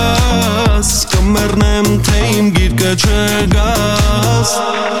չեկաս Կմեռնեմ, թե իմ գիրկը չգաս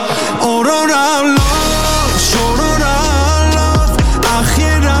Օրորալով, շորորալով Ախ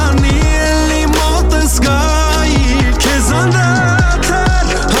երանի էլի մոտս գայիր Քեզ անդրադար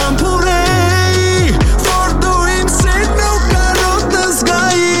համբուրեի Որ դու իմ սերն ու կարոտս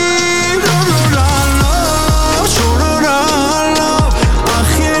գայիր Օրորալով, շորորալով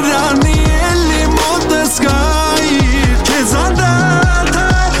Ախ երանի էլի մոտս գայիր Քեզ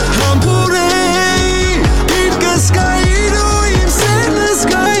անդրադար համբուրեի Գիրկս գայիր ու իմ սերնս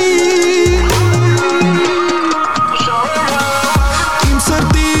գայիր Իմ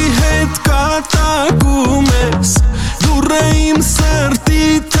սրտի հետ կատակում ես Դուրը իմ սրտի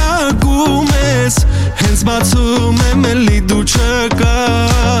տակում ես Հենց բացում եմ էլի դու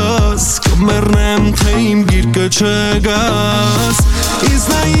չկաս Կմեռնեմ թե իմ գիրկը չգաս Ինձ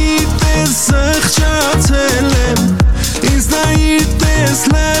նայիր տես սղճացել եմ Ինձ նայիր տես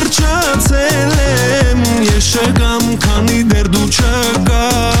լրջացել եմ Ես չկամ քանի դեր դու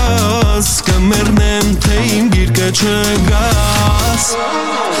չկաս Կմեռնեմ թե իմ գիրկը չգաս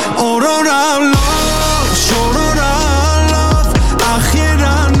Օրորալով, շորորալով Ախ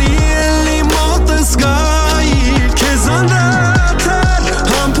երանի էլի մոտս գայիր Քեզ անդրադար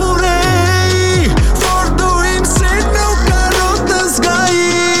համբուրեի Որ դու իմ սերն ու կարոտս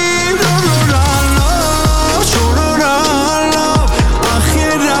գայիր Օրորալով, շորորալով Ախ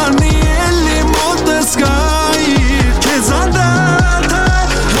երանի էլի մոտս գայիր Քեզ անդրադար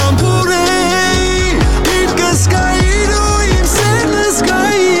համբուրեի Գիրկս գայիր ու իմ սերնս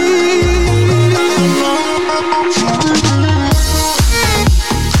գայիր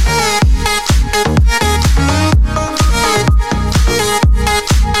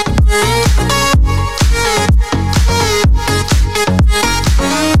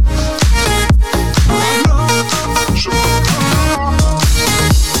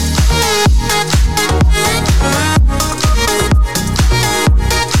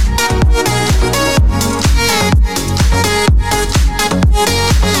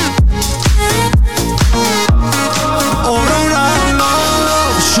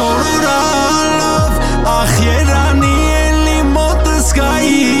Օրորալով, շորորալով Ախ երանի էլի մոտս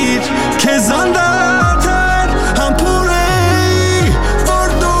գայիր Քեզ անդադար համբուրեի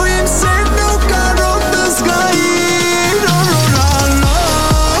Որ դու իմ սերն ու կարոտս գայիր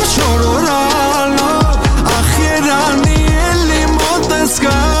Օրորալով, շորորալով Ախ երանի էլի մոտս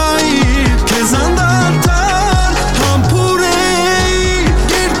գայիր Քեզ անդադար համբուրեի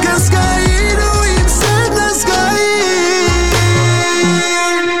Գիրկս գայիր ու իմ սերնս գայիր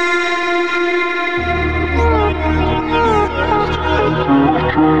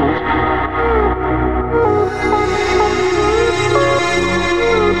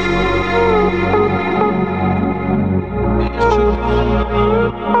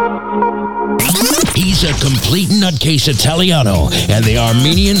He's a complete nutcase Italiano, and the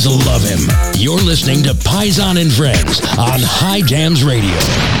Armenians love him. You're listening to Paisan and Friends on High Jams Radio.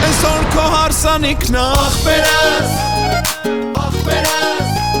 Այսօր քո հարսանիքն ախպերս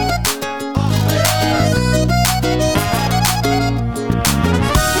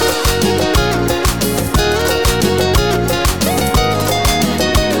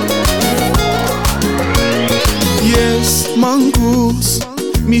Ես մանկուց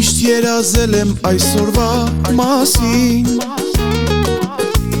միշտ երազել եմ այսօրվա մասին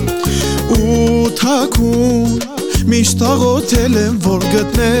Ու թակուն միշտ աղոթել եմ որ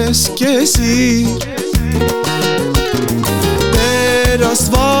գտնես կեսիր Տեր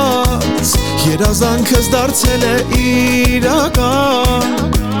Աստված երազանքս դարձել է իրական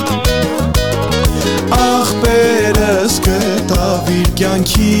Ախպերս գտավ իր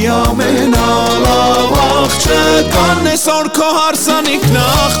կյանքի ամենալավ աղջկան Այսօր քո հարսանիքն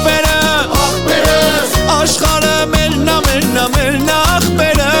ախպերս Աշխարհը մերնա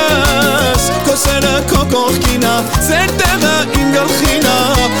ախպերս Քո սերը քո կողքինա Ձեր տեղը իմ գլխինա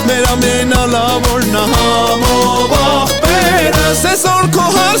Մեր ամենալավորն համով ախպերս Այսօր քո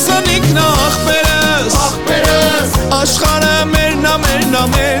հարսանիքն ախպերս Աշխարհը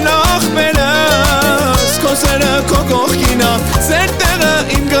մերնա ախպերս Քո սերը քո կողքինա Ձեր տեղը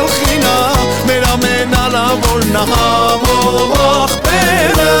իմ գլխինա Մեր ամենալավորն համով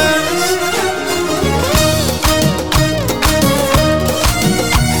ախպերս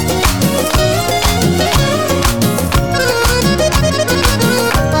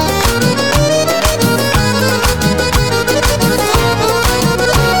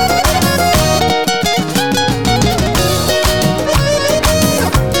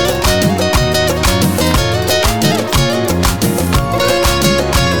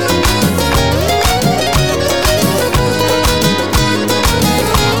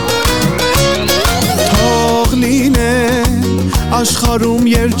աշխարհում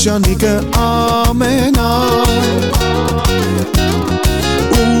երջանիկը ամենա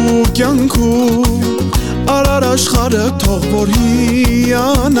ու կյանքում արար աշխարհը թող որ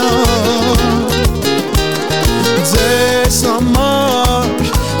հիանա ձեզ համար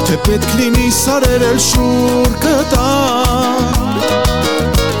թե պետք լինի սարեր էլ շուր կտա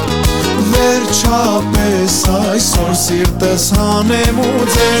Վերջապես այսօր սիրտս հանեմ ու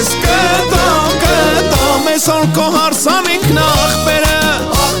ձեզ կտամ Այսօր քո հարսանիքն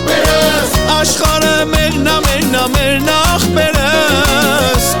ախպերս Աշխարհը մերնա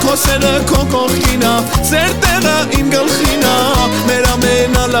ախպերս Քո սերը քո կողքինա Ձեր տեղը իմ գլխինա Մեր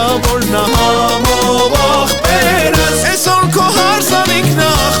ամենալավորն համով ախպերս Այսօր քո հարսանիքն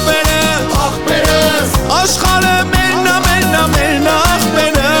ախպերս Աշխարհը մերնա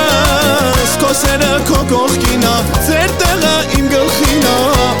ախպերս Քո սերը քո կողքինա Ձեր տեղը իմ գլխինա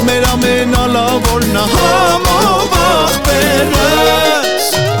Մեր ամենալավորն համով ախպերս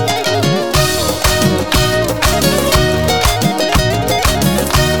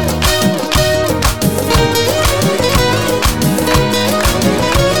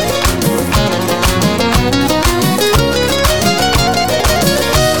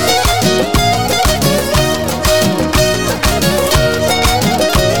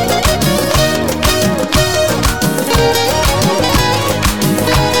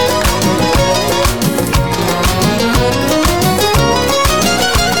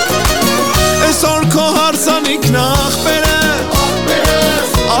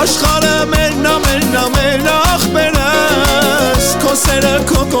Աշխարհը մերնա ախպերս Քո սերը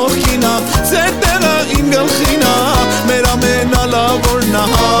քո կողքինա Ձեր տեղը իմ գլխինա Մեր ամենալավորն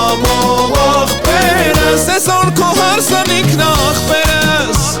համով ախպերս Այսօր քո հարսանիքն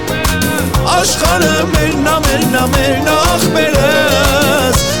ախպերս Աշխարհը մերնա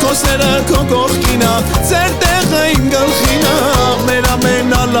ախպերս Քո սերը քո կողքինա Ձեր տեղը իմ գլխինա Մեր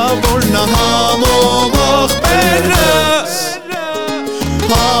ամենալավորն համով ախպերս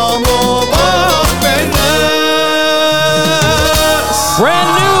Brand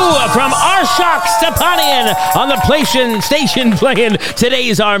new from Arshak Stepanian on the station playing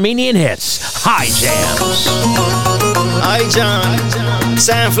today's Armenian hits, High Jams. Hi, John.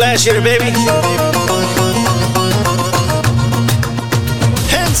 Sam Flash here, baby.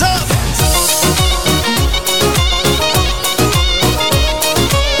 Hands up.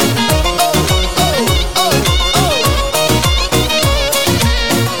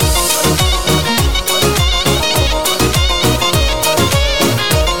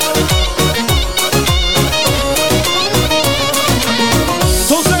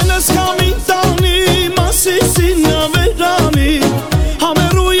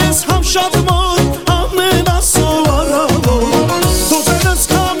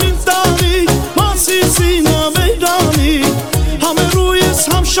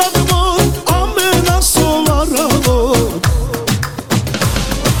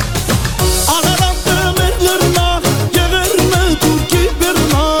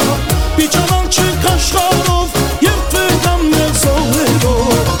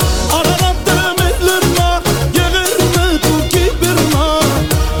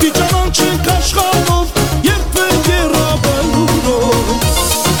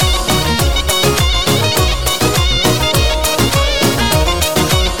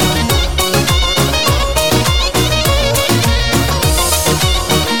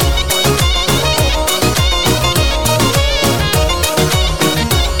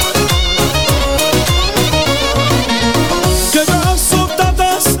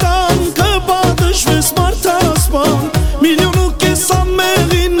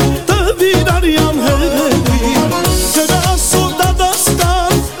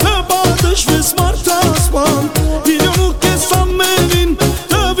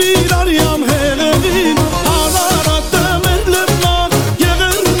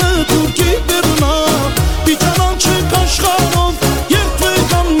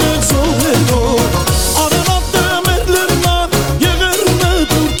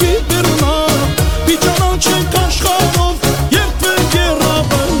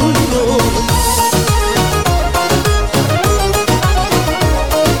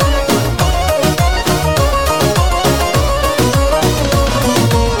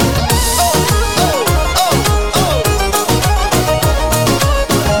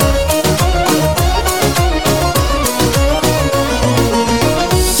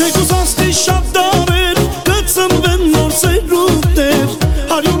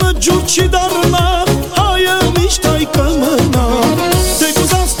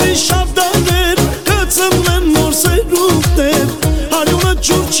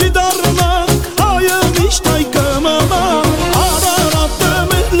 Ջուր չի դառնա, հայը միշտ այ կմնա, արա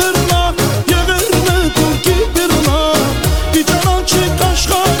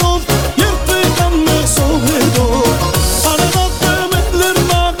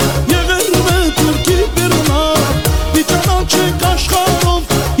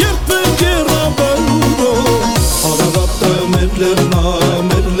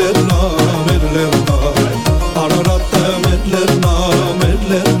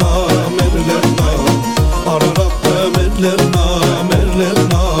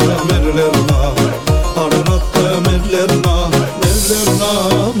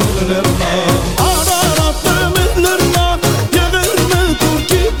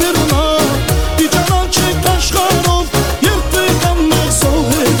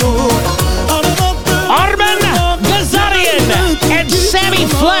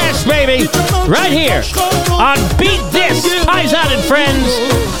here on Beat This, Paisan and Friends,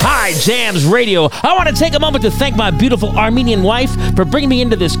 High Jams Radio. I want to take a moment to thank my beautiful Armenian wife for bringing me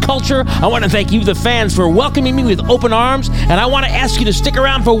into this culture. I want to thank you, the fans, for welcoming me with open arms. And I want to ask you to stick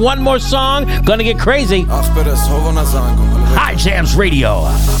around for one more song. Gonna get crazy. High Jams Radio.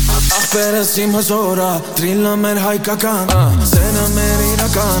 Ախպերս իմ հզորա, դրիլը մեր հայկականը, սենը մեր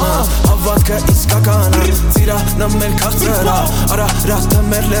իրականը, հավատքը իսկականը, ծիրանը մեր քաղցրը, արա ռաթը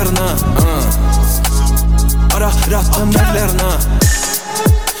մեր լերնը, արա ռաթը մեր լերնը,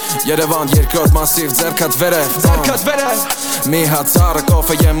 Երևան երկրորդ մասիվ ձերքատ վերև, մի հատ ծառը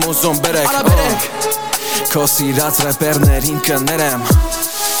կոֆե եմ ուզում բերեք, քո սիրած ռեպերներին կներեմ,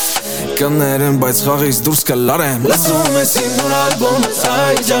 կներեմ, բայց խաղից դուրս կլարեմ Լսում ես իմ նոր ալբոմը,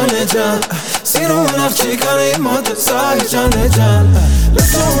 այ ջան է ջան Սիրուն աղջիկ արի մոտս, այ ջան է ջան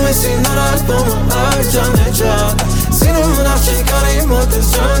Լսում ես իմ նոր ալբոմը, այ ջան է ջան Սիրուն աղջիկ արի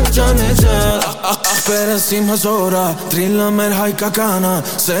մոտս, ջան է ջան Ախպերս իմ հզորա, դրիլը մեր հայկականը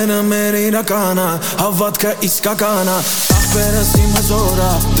Սենը մեր իրականը, հավատքը իսկականը Ախպերս իմ հզորա,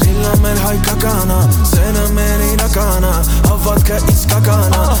 դրիլը մեր հայկականը Սենը մեր իրականը, հավատքը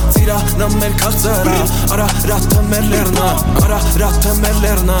իսկականը Ծիրանը մեր քաղցրը, արա ռաթը մեր լերնը Արա ռաթը մեր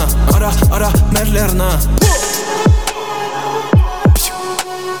լերնը, արա մեր լերնը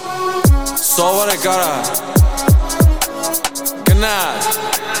Սովոր է կարա Գնար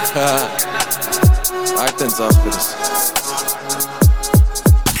Այդ են ծախպերս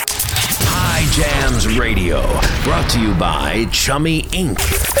High Jams Radio, brought to you by Chummy Inc.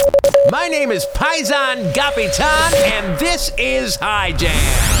 My name is Paisan Gapitan, and this is High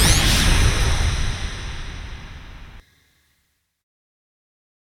Jams.